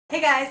Hey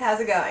guys, how's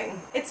it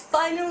going? It's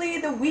finally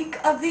the week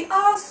of the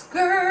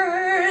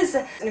Oscars!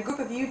 And a group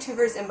of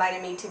YouTubers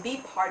invited me to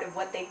be part of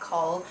what they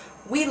call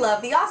We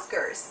Love the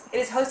Oscars. It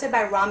is hosted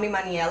by Rami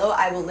Maniello.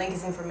 I will link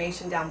his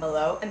information down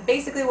below. And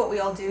basically what we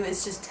all do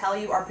is just tell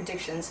you our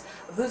predictions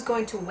of who's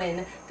going to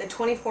win the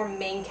 24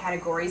 main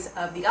categories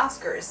of the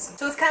Oscars.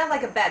 So it's kind of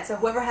like a bet, so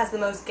whoever has the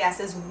most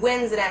guesses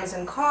wins an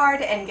Amazon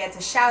card and gets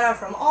a shout out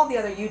from all the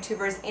other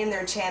YouTubers in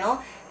their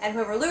channel. And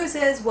whoever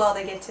loses, well,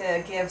 they get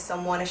to give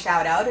someone a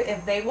shout out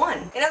if they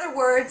won. In other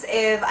words,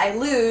 if I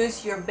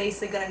lose, you're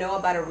basically gonna know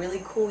about a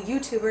really cool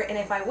YouTuber, and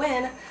if I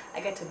win, I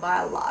get to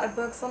buy a lot of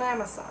books on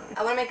Amazon.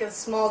 I want to make a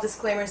small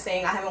disclaimer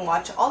saying I haven't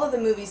watched all of the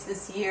movies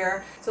this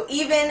year, so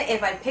even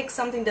if I pick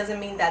something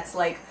doesn't mean that's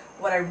like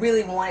what I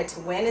really wanted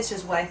to win, it's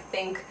just what I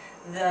think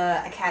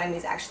the Academy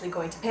is actually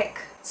going to pick.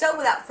 So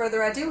without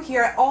further ado,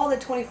 here are all the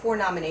 24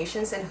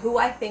 nominations and who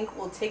I think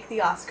will take the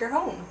Oscar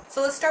home.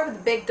 So let's start with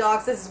the big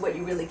dogs. This is what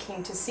you really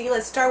came to see.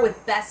 Let's start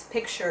with Best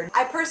Picture.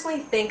 I personally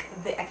think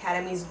the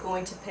Academy is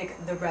going to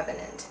pick The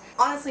Revenant.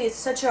 Honestly, it's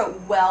such a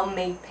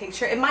well-made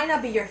picture. It might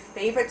not be your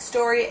favorite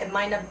story, it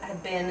might not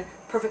have been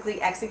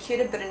perfectly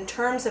executed, but in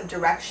terms of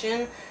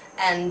direction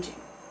and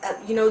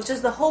you know,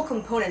 just the whole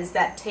components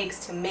that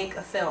takes to make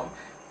a film,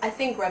 I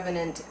think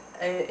Revenant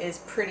is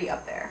pretty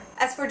up there.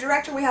 As for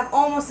director, we have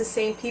almost the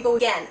same people.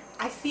 Again,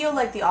 I feel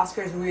like the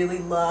Oscars really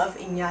love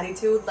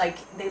Iñárritu, like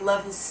they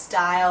love his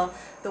style,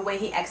 the way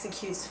he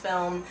executes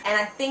film, and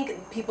I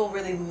think people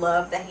really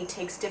love that he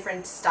takes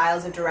different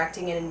styles of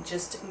directing and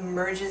just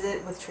merges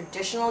it with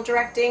traditional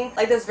directing.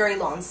 Like those very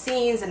long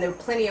scenes, and there are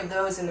plenty of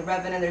those in The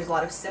Revenant. There's a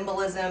lot of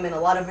symbolism and a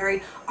lot of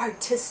very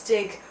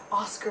artistic,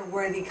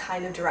 Oscar-worthy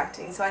kind of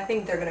directing, so I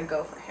think they're gonna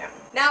go for him.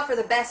 Now for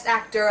the Best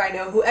Actor, I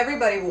know who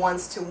everybody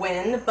wants to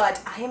win,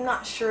 but I am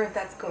not sure if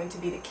that's going to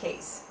be the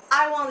case.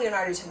 I want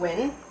Leonardo to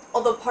win,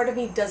 although part of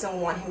me doesn't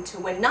want him to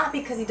win, not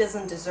because he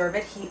doesn't deserve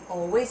it, he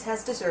always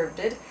has deserved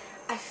it.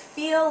 I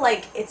feel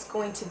like it's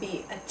going to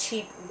be a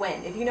cheap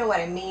win, if you know what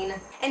I mean.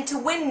 And to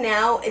win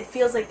now, it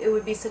feels like it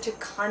would be such a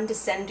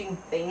condescending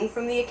thing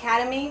from the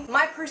Academy.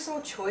 My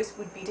personal choice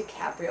would be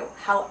DiCaprio.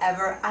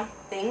 However, I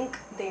think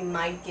they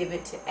might give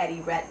it to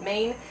Eddie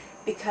Redmayne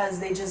because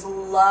they just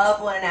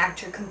love when an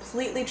actor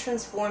completely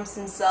transforms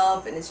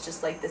himself and it's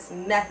just like this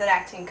method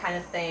acting kind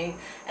of thing,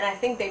 and I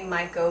think they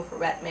might go for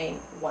Redmayne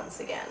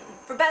once again.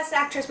 For Best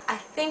Actress, I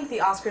think the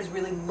Oscars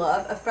really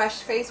love a fresh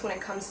face when it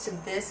comes to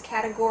this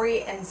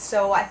category, and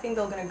so I think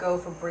they're gonna go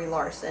for Brie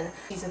Larson.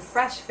 She's a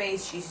fresh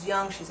face, she's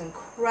young, she's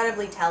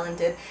incredibly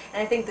talented,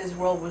 and I think this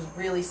role was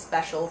really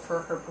special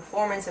for her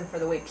performance and for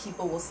the way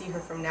people will see her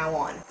from now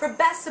on. For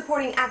Best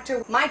Supporting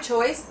Actor, my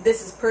choice,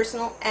 this is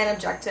personal and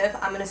objective,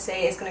 I'm gonna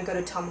say it's gonna go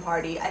to Tom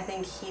Hardy. I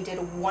think he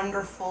did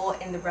wonderful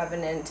in The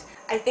Revenant.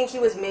 I think he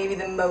was maybe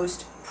the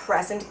most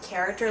present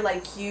character,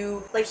 like he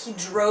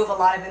drove a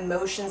lot of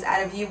emotions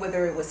out of you,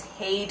 whether it was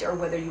hate or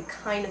whether you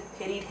kind of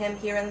pitied him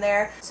here and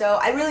there. So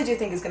I really do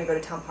think it's going to go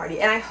to Tom Hardy,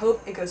 and I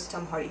hope it goes to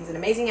Tom Hardy. He's an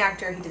amazing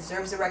actor, he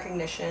deserves the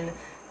recognition.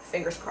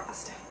 Fingers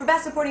crossed. For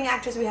Best Supporting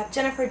Actress, we have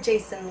Jennifer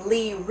Jason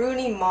Leigh,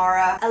 Rooney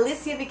Mara,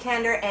 Alicia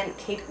Vikander, and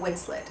Kate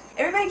Winslet.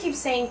 Everybody keeps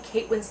saying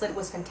Kate Winslet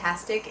was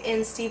fantastic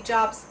in Steve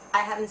Jobs. I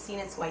haven't seen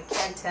it, so I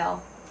can't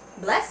tell.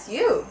 Bless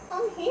you!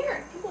 I'm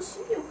here. People see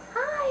you.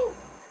 Hi!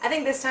 I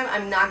think this time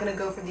I'm not going to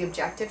go for the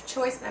objective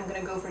choice, and I'm going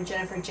to go for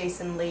Jennifer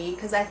Jason Leigh,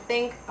 because I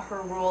think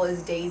her role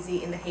as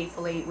Daisy in The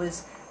Hateful Eight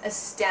was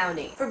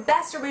astounding. For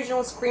Best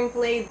Original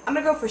Screenplay, I'm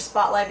going to go for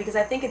Spotlight because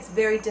I think it's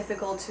very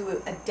difficult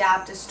to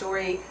adapt a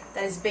story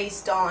that is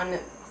based on,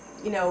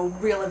 you know,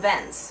 real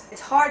events.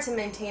 It's hard to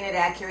maintain it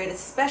accurate,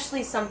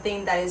 especially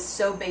something that is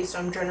so based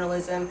on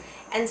journalism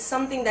and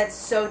something that's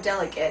so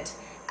delicate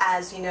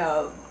as, you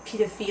know,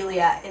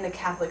 pedophilia in the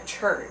Catholic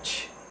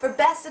Church. For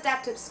Best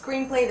Adapted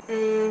Screenplay,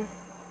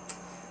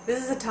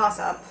 this is a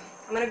toss-up.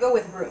 I'm gonna go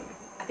with Room.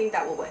 I think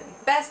that will win.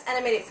 Best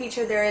Animated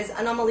Feature, there is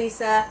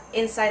Anomalisa,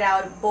 Inside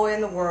Out, Boy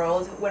in the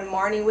World, When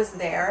Marnie Was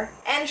There,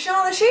 and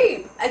Shaun the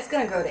Sheep! It's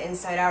gonna go to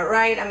Inside Out,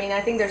 right? I mean, I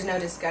think there's no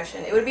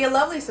discussion. It would be a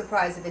lovely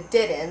surprise if it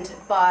didn't,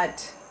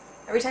 but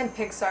every time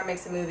Pixar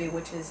makes a movie,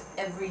 which is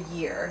every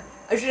year,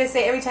 or should I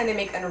say every time they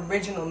make an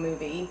original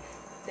movie,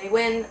 they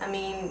win. I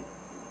mean,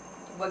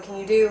 what can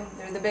you do?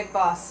 They're the big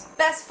boss.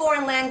 Best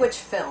Foreign Language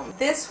Film.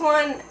 This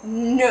one,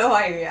 no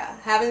idea.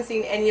 Haven't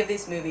seen any of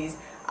these movies.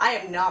 I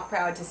am not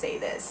proud to say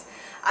this.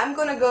 I'm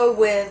gonna go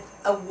with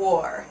A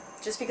War,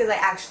 just because I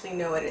actually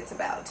know what it's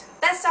about.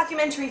 Best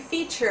Documentary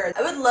Feature.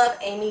 I would love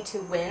Amy to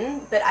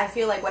win, but I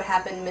feel like What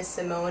Happened Miss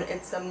Simone,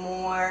 it's a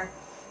more,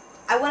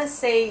 I want to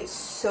say,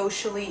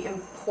 socially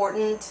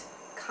important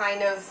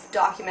kind of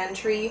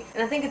documentary,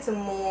 and I think it's a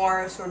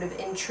more sort of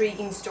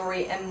intriguing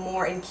story and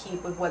more in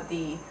keep with what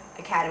the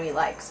Academy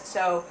likes.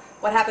 So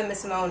What Happened Miss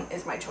Simone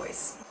is my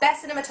choice.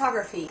 Best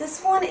Cinematography.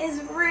 This one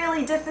is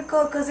really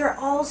difficult because they're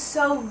all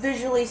so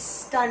visually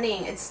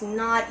stunning. It's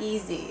not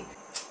easy.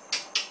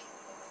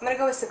 I'm gonna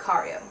go with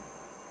Sicario.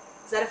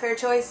 Is that a fair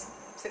choice?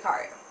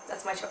 Sicario.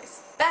 That's my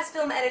choice. Best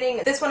Film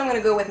Editing. This one I'm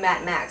gonna go with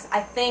Mad Max. I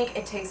think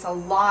it takes a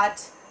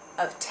lot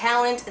of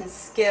talent and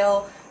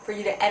skill for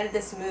you to edit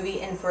this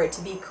movie and for it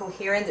to be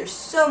coherent. There's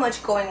so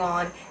much going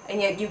on,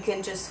 and yet you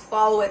can just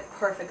follow it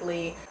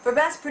perfectly. For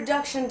Best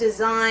Production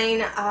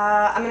Design,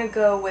 I'm gonna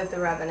go with The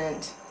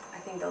Revenant. I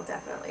think they'll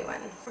definitely win.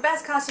 For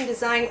Best Costume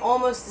Design,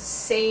 almost the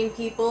same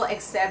people,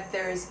 except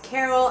there's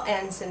Carol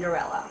and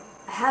Cinderella.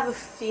 I have a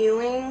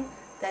feeling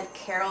that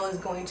Carol is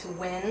going to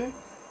win.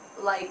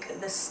 Like,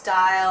 the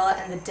style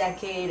and the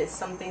decade is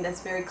something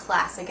that's very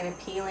classic and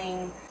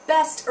appealing.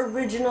 Best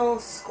Original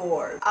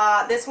Score.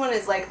 This one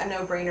is like a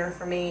no-brainer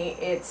for me.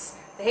 It's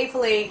The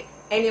Hateful Eight,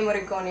 Ennio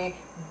Morricone,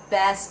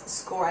 best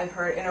score I've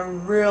heard in a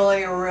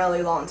really,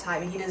 really long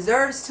time. He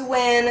deserves to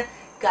win.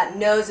 God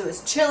knows it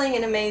was chilling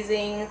and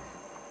amazing.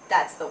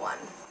 That's the one.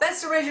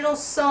 Best Original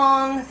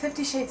Song,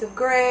 50 Shades of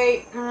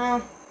Grey.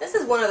 This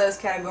is one of those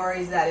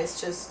categories that is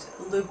just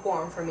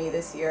lukewarm for me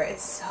this year.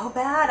 It's so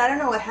bad. I don't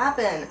know what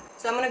happened.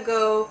 So I'm gonna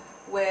go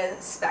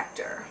with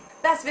Spectre.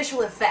 Best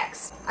Visual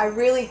Effects. I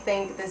really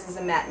think this is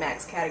a Mad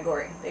Max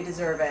category. They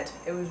deserve it.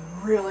 It was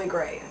really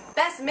great.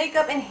 Best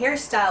Makeup and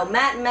Hairstyle.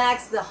 Mad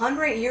Max, The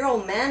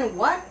 100-Year-Old Man.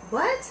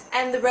 What?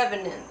 And The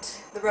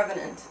Revenant. The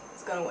Revenant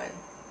is gonna win.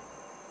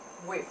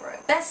 Wait for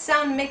it. Best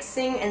Sound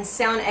Mixing and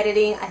Sound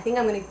Editing. I think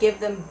I'm gonna give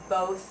them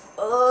both.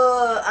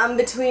 I'm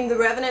between The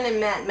Revenant and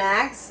Mad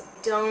Max.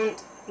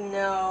 Don't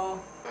know.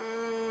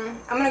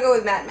 I'm gonna go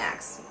with Mad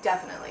Max,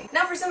 definitely.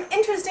 Now for some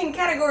interesting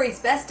categories.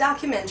 Best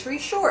Documentary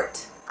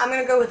Short. I'm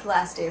gonna go with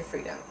Last Day of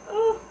Freedom.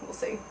 We'll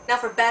see. Now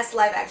for Best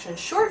Live Action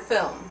Short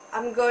Film,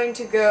 I'm going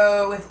to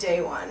go with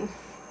Day One.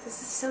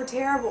 This is so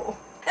terrible.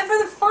 And for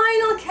the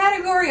final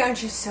category,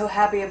 aren't you so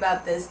happy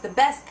about this? The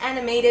Best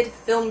Animated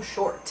Film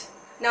Short.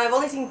 Now, I've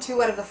only seen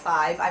 2 out of the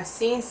 5. I've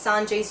seen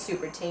Sanjay's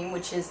Super Team,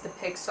 which is the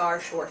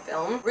Pixar short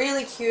film.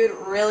 Really cute,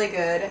 really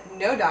good,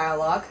 no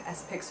dialogue,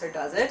 as Pixar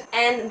does it.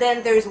 And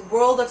then there's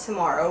World of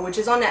Tomorrow, which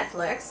is on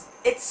Netflix.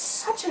 It's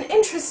such an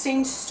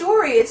interesting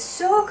story. It's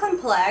so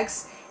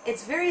complex.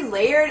 It's very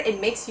layered.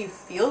 It makes you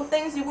feel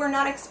things you were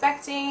not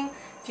expecting.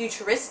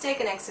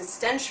 Futuristic and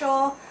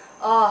existential.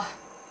 I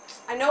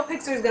know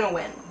Pixar's gonna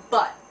win,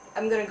 but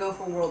I'm gonna go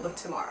for World of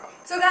Tomorrow.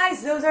 So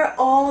guys, those are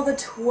all the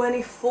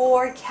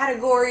 24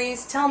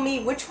 categories. Tell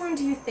me, which one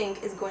do you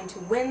think is going to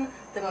win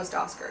the most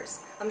Oscars?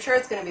 I'm sure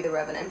it's going to be The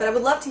Revenant, but I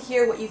would love to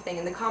hear what you think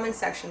in the comment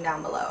section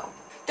down below.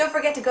 Don't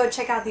forget to go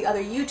check out the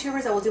other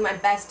YouTubers. I will do my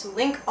best to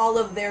link all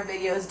of their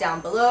videos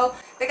down below.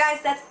 But guys,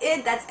 that's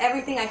it. That's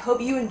everything. I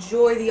hope you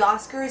enjoy the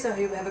Oscars. I hope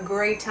you have a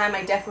great time.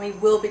 I definitely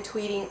will be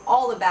tweeting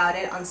all about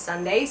it on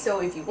Sunday.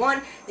 So if you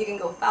want, you can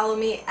go follow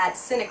me at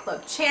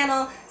Cineclub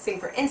channel, same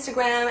for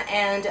Instagram,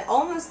 and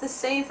almost the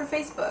same for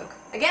Facebook.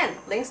 Again,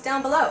 links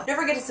down below. Don't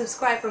forget to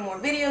subscribe for more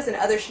videos and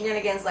other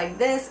shenanigans like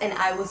this, and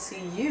I will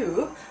see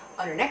you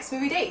on our next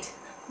movie date.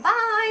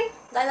 Bye!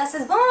 Lila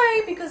says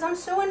bye because I'm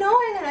so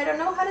annoying and I don't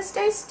know how to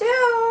stay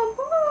still.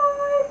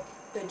 Bye!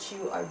 But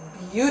you are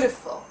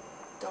beautiful.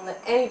 Don't let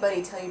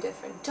anybody tell you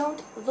different.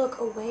 Don't look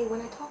away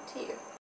when I talk to you.